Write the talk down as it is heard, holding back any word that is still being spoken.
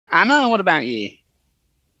Anna, what about you?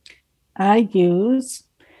 I use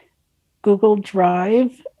Google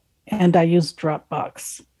Drive and I use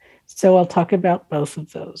Dropbox. So I'll talk about both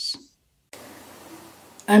of those.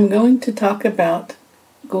 I'm going to talk about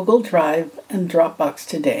Google Drive and Dropbox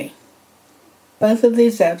today. Both of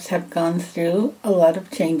these apps have gone through a lot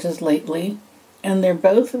of changes lately, and they're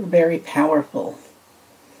both very powerful.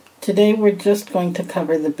 Today we're just going to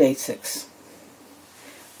cover the basics.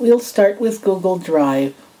 We'll start with Google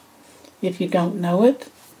Drive. If you don't know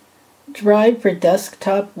it, Drive for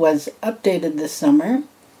desktop was updated this summer.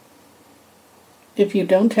 If you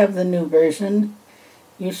don't have the new version,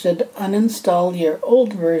 you should uninstall your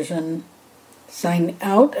old version, sign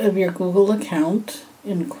out of your Google account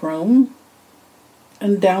in Chrome,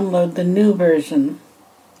 and download the new version.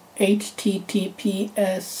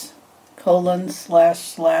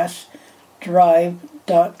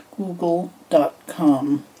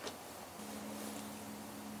 https://drive.google.com.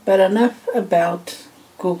 But enough about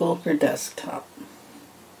Google for desktop.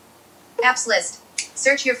 Apps list.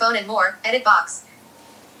 Search your phone and more. Edit box.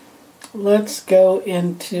 Let's go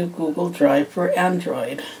into Google Drive for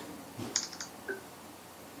Android.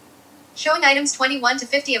 Showing items 21 to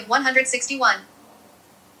 50 of 161.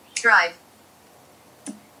 Drive.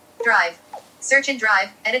 Drive. Search in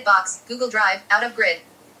Drive. Edit box. Google Drive. Out of grid.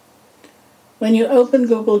 When you open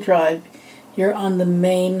Google Drive, you're on the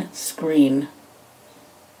main screen.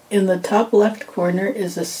 In the top left corner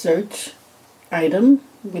is a search item,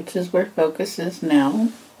 which is where focus is now.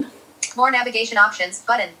 More navigation options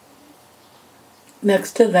button.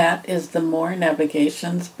 Next to that is the More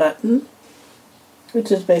Navigations button,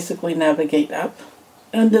 which is basically navigate up.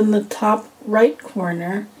 And in the top right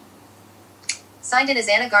corner, Signed in as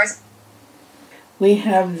Anna Garza. we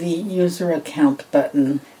have the User Account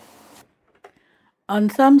button. On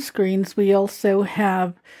some screens, we also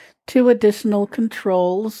have two additional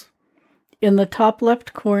controls. In the top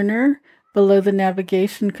left corner, below the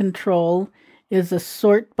navigation control, is a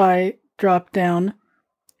Sort By drop-down.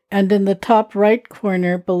 And in the top right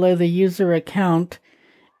corner, below the User Account,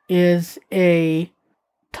 is a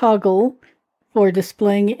toggle for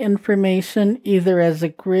displaying information either as a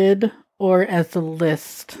grid or as a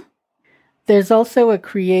list. There's also a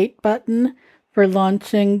Create button for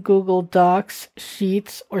launching Google Docs,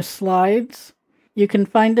 Sheets, or Slides. You can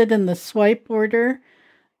find it in the swipe order,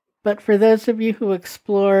 but for those of you who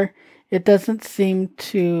explore, it doesn't seem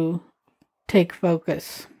to take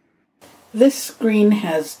focus. This screen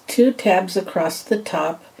has 2 tabs across the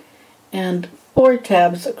top and 4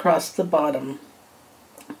 tabs across the bottom.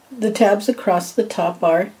 The tabs across the top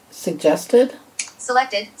are Suggested.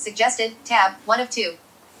 Selected. Suggested. Tab. 1 of 2.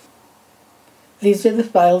 These are the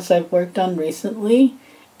files I've worked on recently,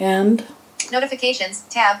 and Notifications.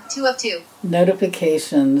 Tab. 2 of 2.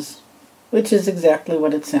 Notifications, which is exactly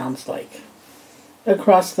what it sounds like.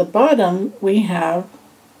 Across the bottom, we have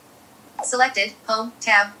Selected. Home.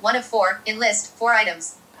 Tab. 1 of 4. In list. 4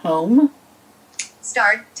 items. Home,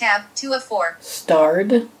 Starred. Tab. 2 of 4.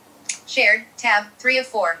 Starred, Shared. Tab. 3 of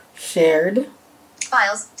 4. Shared,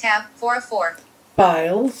 Files. Tab. 4 of 4.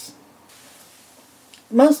 Files.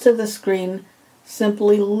 Most of the screen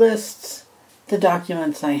simply lists the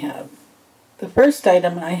documents I have. The first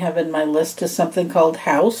item I have in my list is something called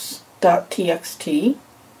house.txt.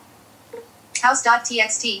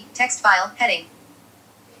 House.txt. Text file. Heading.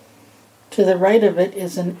 To the right of it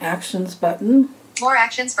is an Actions button. More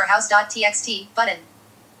actions for house.txt button.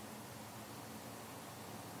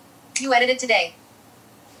 You edited today.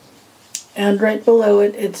 And right below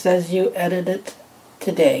it, it says you edited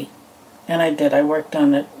today. And I did. I worked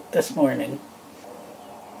on it this morning.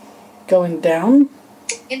 Going down,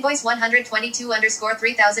 Invoice 122 underscore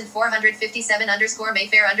 3457 underscore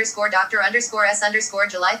Mayfair underscore Doctor underscore S underscore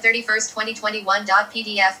July 31st 2021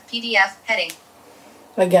 PDF heading.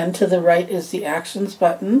 again to the right is the Actions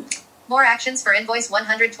button. More actions for invoice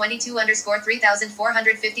 122 underscore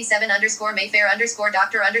 3457 underscore Mayfair underscore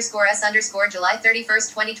Doctor underscore S underscore July 31st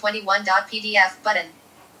 2021 PDF button.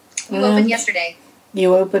 You opened yesterday.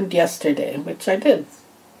 You opened yesterday, which I did.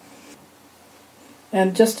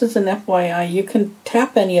 And just as an FYI, you can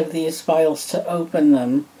tap any of these files to open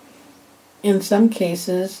them. In some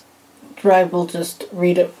cases, Drive will just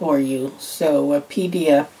read it for you. So a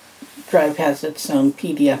PDF, Drive has its own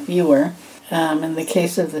PDF viewer. In the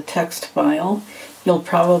case of the text file, you'll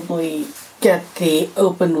probably get the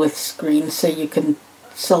Open With screen so you can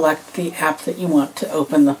select the app that you want to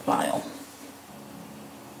open the file.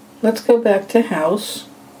 Let's go back to House.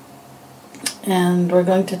 And we're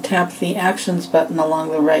going to tap the Actions button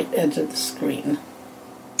along the right edge of the screen.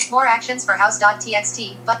 More actions for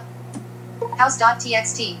house.txt, but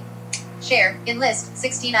house.txt. Share. In list.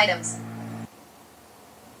 16 items.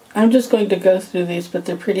 I'm just going to go through these, but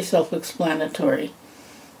they're pretty self-explanatory.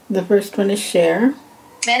 The first one is share.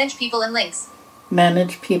 Manage people and links.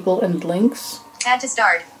 Manage people and links. Add to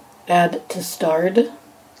starred. Add to starred.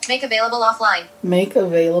 Make available offline. Make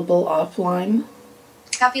available offline.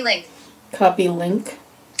 Copy link. Copy link.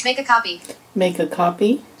 Make a copy. Make a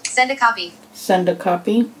copy. Send a copy. Send a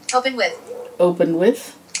copy. Open with. Open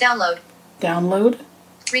with. Download. Download.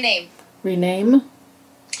 Rename. Rename.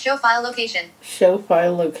 Show file location. Show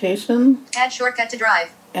file location. Add shortcut to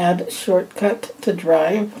drive. Add shortcut to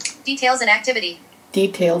drive. Details and activity.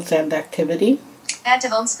 Details and activity. Add to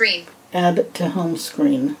home screen. Add to home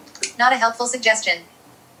screen. Not a helpful suggestion.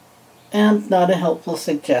 And not a helpful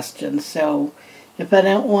suggestion. So if I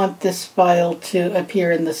don't want this file to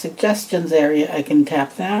appear in the suggestions area, I can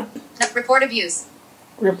tap that. Report abuse.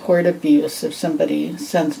 Report abuse. If somebody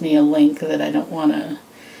sends me a link that I don't want to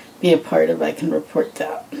be a part of, I can report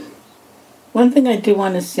that. One thing I do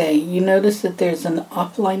want to say, you notice that there's an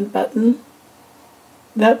offline button.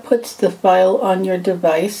 That puts the file on your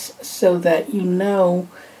device so that you know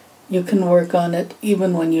you can work on it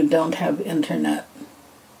even when you don't have internet.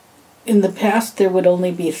 In the past, there would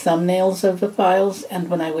only be thumbnails of the files, and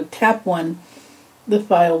when I would tap one, the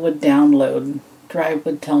file would download. Drive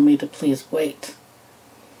would tell me to please wait.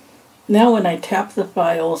 Now when I tap the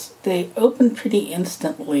files, they open pretty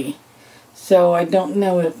instantly. So I don't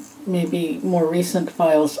know if maybe more recent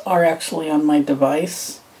files are actually on my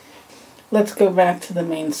device. Let's go back to the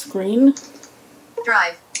main screen.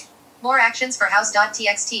 Drive. More actions for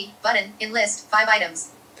house.txt. Button. In list. 5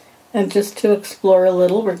 items. And just to explore a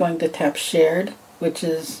little, we're going to tap Shared, which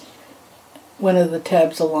is one of the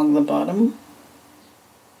tabs along the bottom.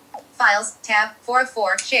 Files. Tab. 4 of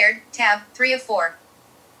 4. Shared. Tab. 3 of 4.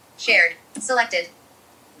 Shared. Selected.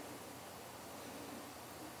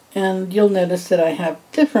 And you'll notice that I have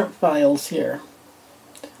different files here.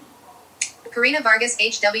 Karina Vargas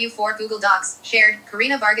HW4 Google Docs. Shared.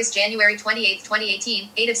 Karina Vargas January 28, 2018.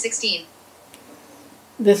 8 of 16.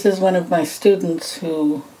 This is one of my students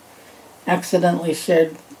who accidentally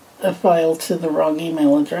shared a file to the wrong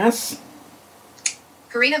email address.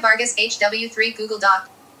 Karina Vargas HW3 Google Doc.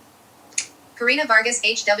 Karina Vargas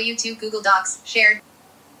HW2 Google Docs. Shared.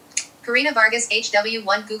 Karina Vargas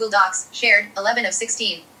HW1 Google Docs. Shared. 11 of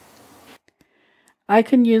 16. I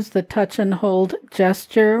can use the touch and hold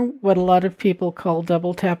gesture, what a lot of people call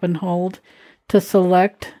double tap and hold, to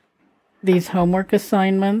select these homework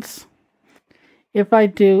assignments. If I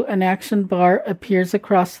do, an action bar appears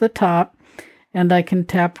across the top, and I can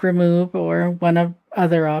tap remove or one of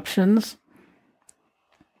other options.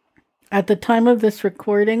 At the time of this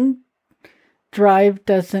recording, Drive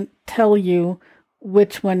doesn't tell you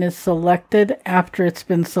which one is selected after it's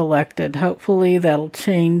been selected. Hopefully that'll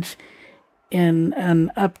change in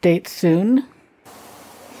an update soon.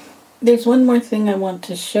 There's one more thing I want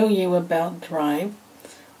to show you about Drive.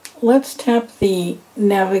 Let's tap the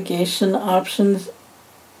navigation options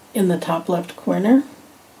in the top left corner.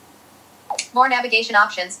 More navigation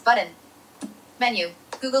options button. Menu.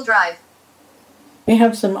 Google Drive. We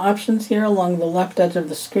have some options here along the left edge of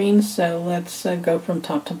the screen, so let's go from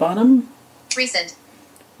top to bottom. Recent.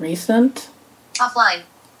 Recent. Offline.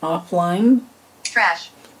 Offline. Trash.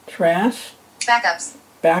 Trash. Backups.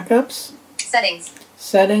 Backups. Settings.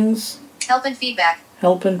 Settings. Help and feedback.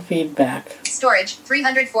 Help and feedback. Storage.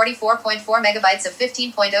 344.4 megabytes of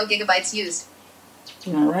 15.0 gigabytes used.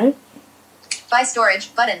 All right. Buy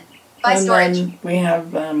storage button. Buy and storage. Then we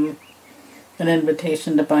have an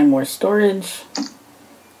invitation to buy more storage.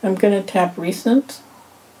 I'm going to tap Recent.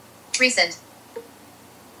 Recent.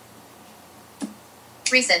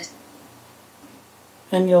 Recent.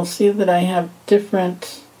 And you'll see that I have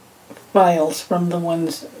different files from the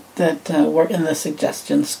ones that were in the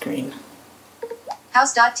suggestion screen.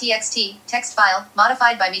 House.txt, text file,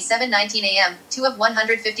 modified by me 7:19 a.m., 2 of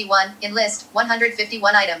 151, in list,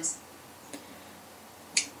 151 items.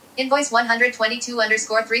 Invoice 122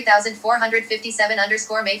 underscore 3457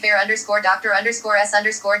 underscore Mayfair underscore Doctor underscore S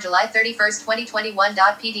underscore July 31st,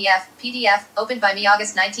 2021.pdf, PDF, opened by me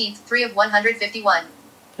August 19th, 3 of 151.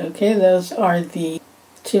 Okay, those are the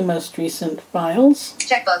 2 most recent files.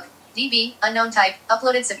 Checkbook, DB, unknown type,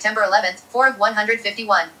 uploaded September 11th, 4 of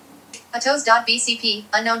 151. Atos.bcp,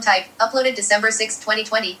 unknown type, uploaded December 6,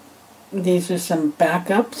 2020. These are some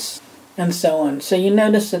backups and so on. So you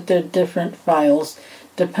notice that they're different files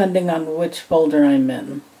depending on which folder I'm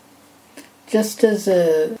in. Just as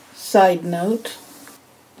a side note,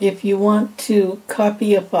 if you want to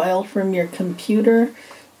copy a file from your computer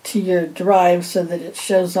to your drive so that it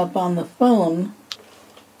shows up on the phone,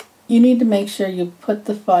 you need to make sure you put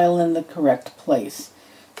the file in the correct place.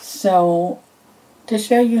 So to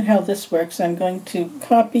show you how this works, I'm going to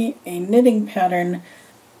copy a knitting pattern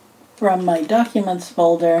from my Documents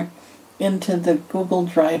folder into the Google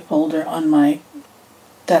Drive folder on my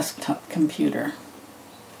desktop computer.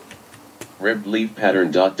 Ribbed leaf pattern.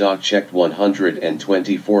 Doc checked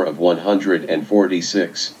 124 of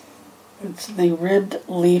 146. It's the ribbed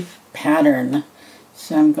leaf pattern.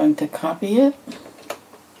 So I'm going to copy it.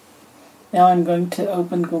 Now I'm going to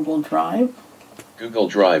open Google Drive. Google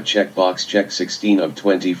Drive checkbox, check 16 of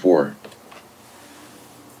 24.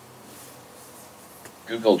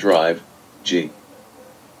 Google Drive, G.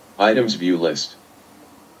 Items view list.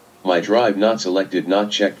 My drive not selected,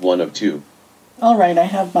 not checked 1 of 2. Alright, I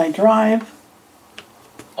have my drive.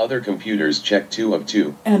 Other computers, check 2 of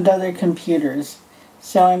 2. And other computers.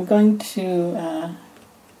 So I'm going to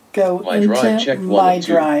go My into drive, checked 1 my of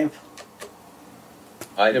 2. drive.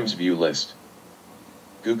 Items view list.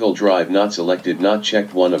 Google Drive not selected, not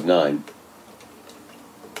checked 1 of 9.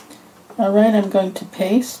 Alright, I'm going to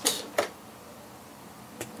paste.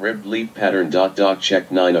 Ribbed leaf pattern. Doc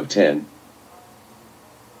checked 9 of 10.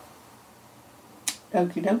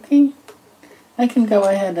 Okie dokie. I can go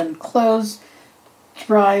ahead and close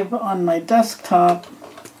Drive on my desktop.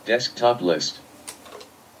 Desktop list.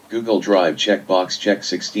 Google Drive checkbox, check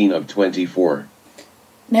 16 of 24.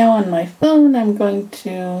 Now on my phone, I'm going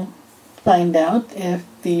to find out if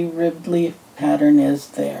the ribbed leaf pattern is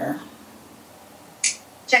there.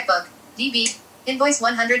 Checkbook. DB. Invoice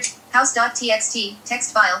 100. House.txt.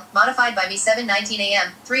 Text file. Modified by me 7:19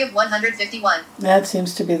 a.m. 3 of 151. That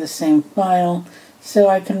seems to be the same file. So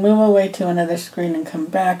I can move away to another screen and come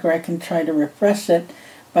back, or I can try to refresh it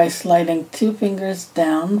by sliding 2 fingers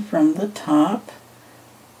down from the top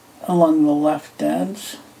along the left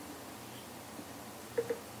edge.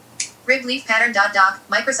 Ribbed leaf pattern. Doc.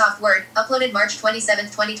 Microsoft Word. Uploaded March 27,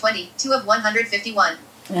 2020. 2 of 151.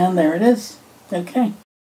 And there it is. Okay.